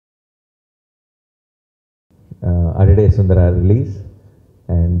Adade Sundara release,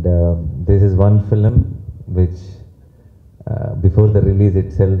 and this is one film which before the release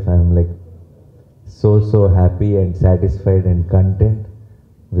itself I am like so happy and satisfied and content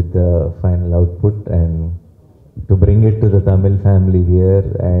with the final output, and to bring it to the Tamil family here,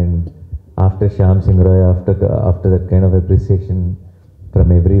 and after Shyam Singh Roy, after that kind of appreciation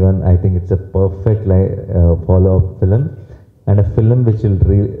from everyone, I think it's a perfect follow-up film, and a film which will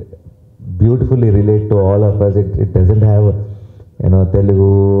beautifully relate to all of us. It doesn't have,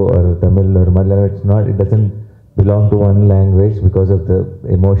 Telugu or Tamil or Malayalam. It doesn't belong to one language because of the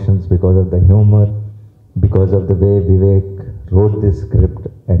emotions, because of the humor, because of the way Vivek wrote this script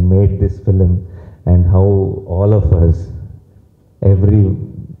and made this film, and how all of us,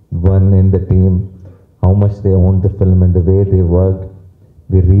 everyone in the team, how much they owned the film and the way they worked.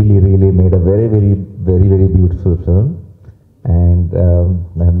 We really made a very beautiful film. And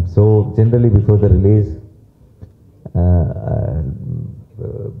I'm so generally before the release,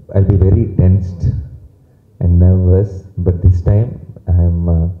 I'll be very tensed and nervous, but this time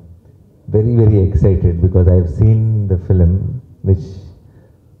I'm very excited because I've seen the film which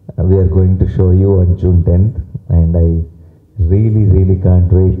we are going to show you on June 10th, and I really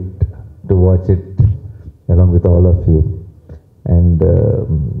can't wait to watch it along with all of you. And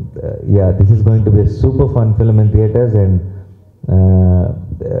yeah, this is going to be a super fun film in theaters, and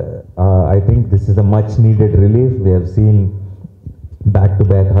I think this is a much needed relief. We have seen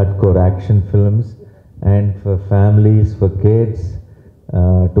back-to-back hardcore action films, and for families, for kids,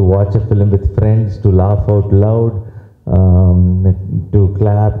 to watch a film with friends, to laugh out loud, to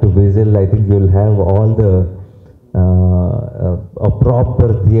clap, to whistle. I think you'll have all the a proper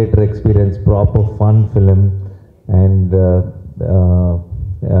theater experience, proper fun film, and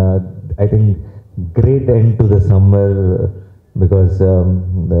I think great end to the summer, because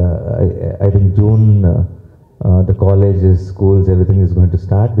I think June the colleges, schools, everything is going to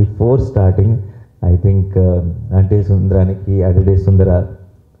start. Before starting, I think Ante, Sundaraniki, Adade, Sundara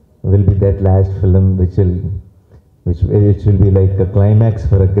will be that last film which will be like a climax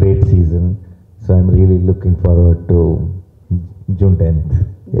for a great season. So I'm really looking forward to June 10th.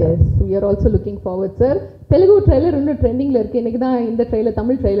 Yes, we are also looking forward, sir. Telugu trailer இன்னும் ட்ரெண்டிங்கில் இருக்குது. இன்றைக்கி தான் இந்த trailer,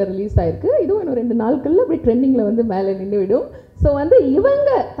 Tamil trailer release ஆயிருக்கு. இதுவும் இன்னும் 2 நாட்களில் அப்படி ட்ரெண்டிங்கில் வந்து மேலே நின்று விடும். ஸோ வந்து இவங்க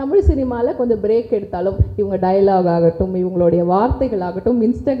தமிழ் சினிமாவில் கொஞ்சம் பிரேக் எடுத்தாலும் இவங்க டயலாக் ஆகட்டும், இவங்களுடைய வார்த்தைகள் ஆகட்டும்,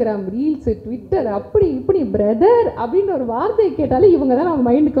 இன்ஸ்டாகிராம் ரீல்ஸு, ட்விட்டர், அப்படி இப்படி பிரதர் அப்படின்னு ஒரு வார்த்தையை கேட்டாலே இவங்க தான் நம்ம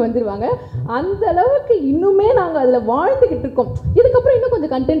மைண்டுக்கு வந்துடுவாங்க. அந்த அளவுக்கு இன்னுமே நாங்கள் அதில் வாழ்ந்துக்கிட்டு இருக்கோம். இதுக்கப்புறம் இன்னும்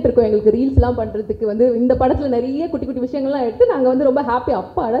கொஞ்சம் கண்டென்ட் இருக்கும் எங்களுக்கு ரீல்ஸ்லாம் பண்ணுறதுக்கு. வந்து இந்த படத்தில் நிறைய குட்டி குட்டி விஷயங்கள்லாம் எடுத்து நாங்கள் வந்து ரொம்ப ஹாப்பி,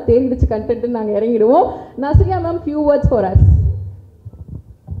 அப்பாடா தேடிடுச்சு கண்டென்ட்னு நாங்கள் இறங்கிடுவோம். Nazriya ma'am, few words for us.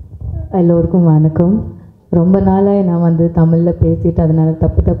 எல்லோருக்கும் வணக்கம். ரொம்ப நாளாக நான் வந்து தமிழில் பேசிட்டு அதனால்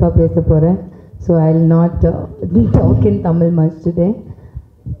தப்பாக பேச போகிறேன். So I will not talk in Tamil much today.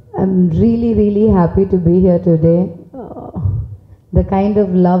 I am really happy to be here today. The kind of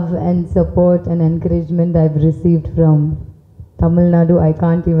love and support and encouragement I've received from Tamil Nadu, I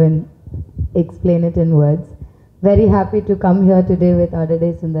can't even explain it in words. Very happy to come here today with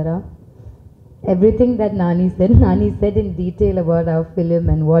Adade Sundara. Everything that Nani said in detail about our film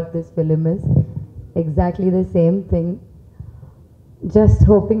and what this film is. Exactly the same thing. Just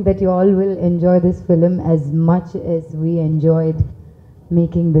hoping that you all will enjoy this film as much as we enjoyed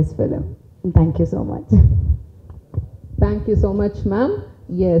making this film. Thank you so much. Thank you so much, ma'am.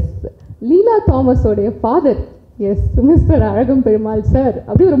 Yes, Leela Thomas odeya father. Yes, Mr. Arumugam Perumal sir.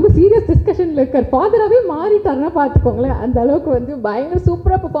 அப்படி ரொம்ப serious டிஸ்கஷனில் இருக்கார். ஃபாதராகவே மாறிட்டாருன்னா பார்த்துக்கோங்களேன். அந்த அளவுக்கு வந்து பயங்கர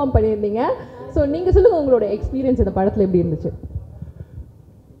சூப்பராக perform பண்ணியிருந்தீங்க. So நீங்கள் சொல்லுங்கள் உங்களோட எக்ஸ்பீரியன்ஸ் இந்த படத்தில் எப்படி இருந்துச்சு?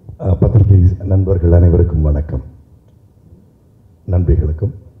 பத்திரிகை நண்பர்கள் அனைவருக்கும் வணக்கம்.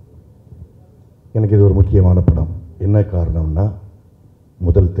 நண்பிகளுக்கும். எனக்கு இது ஒரு முக்கியமான படம். என்ன காரணம்னா,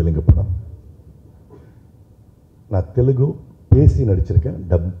 முதல் தெலுங்கு படம். நான் தெலுங்கு பேசி நடிச்சிருக்கேன்,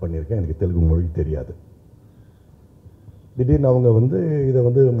 டப் பண்ணியிருக்கேன். எனக்கு தெலுங்கு மொழி தெரியாது. திடீர்னு அவங்க வந்து இதை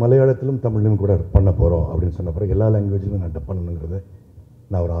வந்து மலையாளத்திலும் தமிழ்லையும் கூட பண்ண போகிறோம் அப்படின்னு சொன்ன பிறகு எல்லா லாங்குவேஜிலும் நான் டப் பண்ணணுங்கிறத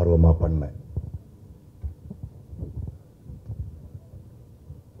நான் ஒரு ஆர்வமாக பண்ணேன்.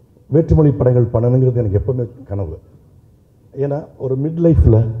 வேற்றுமொழி படங்கள் பண்ணணுங்கிறது எனக்கு எப்போவுமே கனவு. ஏன்னா ஒரு மிட்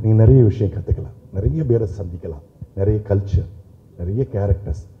லைஃப்பில் நீங்கள் நிறைய விஷயம் கற்றுக்கலாம், நிறைய பேரை சந்திக்கலாம், நிறைய கல்ச்சர், நிறைய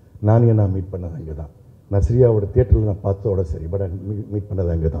கேரக்டர்ஸ். நான் மீட் பண்ணது அங்கே தான். நஸ்ரியாவோட தியேட்டரில் நான் பார்த்ததோட சரி, பட் மீட்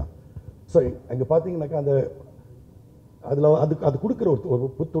பண்ணது அங்கே தான். ஸோ அங்கே பார்த்தீங்கன்னாக்கா அந்த அது கொடுக்குற ஒரு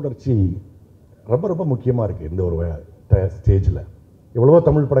புத்துணர்ச்சி ரொம்ப முக்கியமாக இருக்குது. இந்த ஒரு ஸ்டேஜில் எவ்வளவோ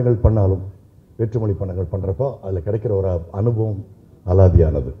தமிழ் படங்கள் பண்ணாலும் வேற்றுமொழி படங்கள் பண்ணுறப்போ அதில் கிடைக்கிற ஒரு அனுபவம்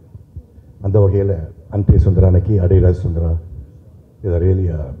அலாதியானது. அந்த வகையில் Ante, Sundaraniki, Adade, Sundara is a really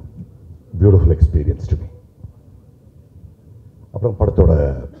beautiful experience to me. அப்புறம் படத்தோட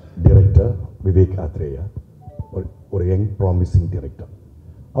டைரக்டர் விவேக் ஆத்ரேயா, ஒரு யங் ப்ராமிசிங் டைரக்டர்.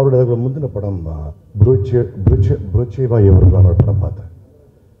 அவரோட முந்தின படம் புரோச்சேவா எவர்தான் ஒரு படம் பார்த்தேன்.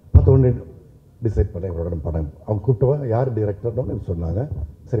 பார்த்த உடனே டிசைட் பண்ணேன் இவரோட படம். அவங்க கூப்பிட்டவா யார் டைரக்டர்னு சொன்னாங்க.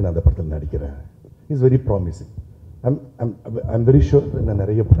 சரி, நான் அந்த படத்தில் நடிக்கிறேன். Is very promising. I'm very sure நான்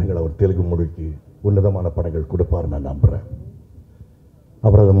நிறைய படங்கள் அவர் தெலுங்கு மொழிக்கு உன்னதமான படங்கள் கொடுப்பார் நான் நம்புகிறேன்.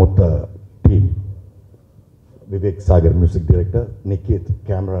 அப்புறம் அது மொத்த team, Vivek Sagar music director, Niket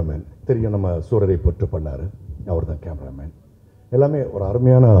cameraman, தெரியும் நம்ம சூரரை பொற்று பண்ணார், அவர் தான் கேமராமேன். எல்லாமே ஒரு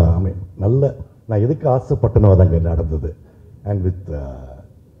அருமையான நல்ல, நான் எதுக்கு ஆசைப்பட்டனோ அது அங்கே நடந்தது. அண்ட் வித்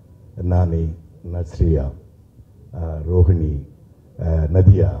நானி, நஸ்ரியா, ரோஹிணி,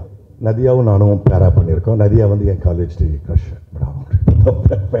 நதியாவும் நானும் பேரா பண்ணியிருக்கோம். நதியா வந்து என் காலேஜ் க்ரஷ்,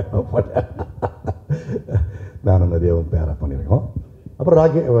 நானும் நதியாவும் பேரா பண்ணியிருக்கோம். அப்புறம்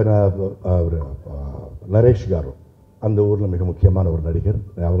நரேஷ் காரு, அந்த ஊரில் மிக முக்கியமான ஒரு நடிகர்.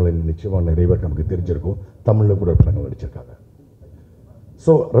 அவங்களை நிச்சயமாக நிறைய பேர் நமக்கு தெரிஞ்சிருக்கும், தமிழில் கூட படங்கள் நடிச்சிருக்காங்க.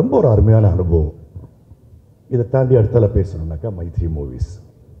 ஸோ ரொம்ப ஒரு அருமையான அனுபவம். இதை தாண்டி அடுத்தால பேசணுன்னாக்கா மைத்ரி மூவிஸ்,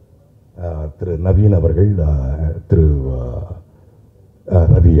 திரு நவீன் அவர்கள், திரு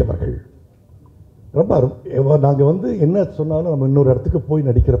ரவி அவர்கள் ரொம்ப நாங்கள் வந்து என்ன சொன்னாலும் நம்ம இன்னொரு இடத்துக்கு போய்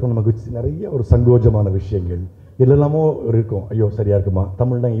நடிக்கிறப்ப நமக்கு நிறைய ஒரு சங்கோஜமான விஷயங்கள் எல்லாமோ இருக்கும். ஐயோ சரியாக இருக்குமா,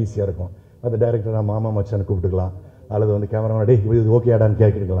 தமிழ் தான் ஈஸியாக இருக்கும். அந்த டைரக்டராக மாமா மச்சான்னு கூப்பிட்டுக்கலாம், அல்லது வந்து கேமராமேன் டே இது ஓகே ஆடான்னு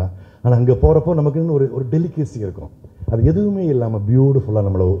கேட்கலாம். ஆனால் அங்கே போகிறப்போ நமக்கு இன்னும் ஒரு டெலிகேசி இருக்கும். அது எதுவுமே இல்லாமல் பியூட்டிஃபுல்லாக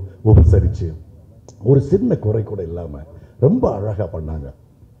நம்மளை உபசரித்து ஒரு சின்ன குறை கூட இல்லாமல் ரொம்ப அழகாக பண்ணாங்க.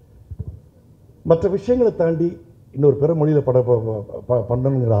 மற்ற விஷயங்களை தாண்டி இன்னொரு பிற மொழியில்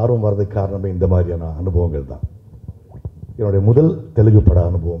பண்ணணுங்கிற ஆர்வம் வர்றதுக்கு காரணமே இந்த மாதிரியான அனுபவங்கள் தான். என்னுடைய முதல் தெலுங்கு பட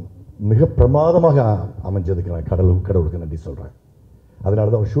அனுபவம் மிக பிரமாதமாக அமைஞ்சதுக்கு நான் கடவுளுக்கு நன்றி சொல்கிறேன்.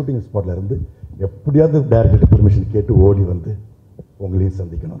 அதனால தான் ஷூட்டிங் ஸ்பாட்டில் இருந்து எப்படியாவது டைரக்டர் பெர்மிஷன் கேட்டு ஓடி வந்து உங்களையும்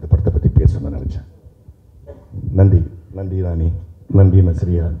சந்திக்கணும், அந்த படத்தை பற்றி பேசணும்னு நினச்சேன். நன்றி நானி, நன்றி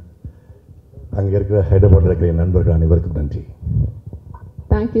நஸ்ரியா, அங்கே இருக்கிற ஹைதராபாத்தில் இருக்கிற என் நண்பர்கள் அனைவருக்கும் நன்றி.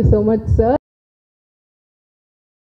 Thank you so much sir.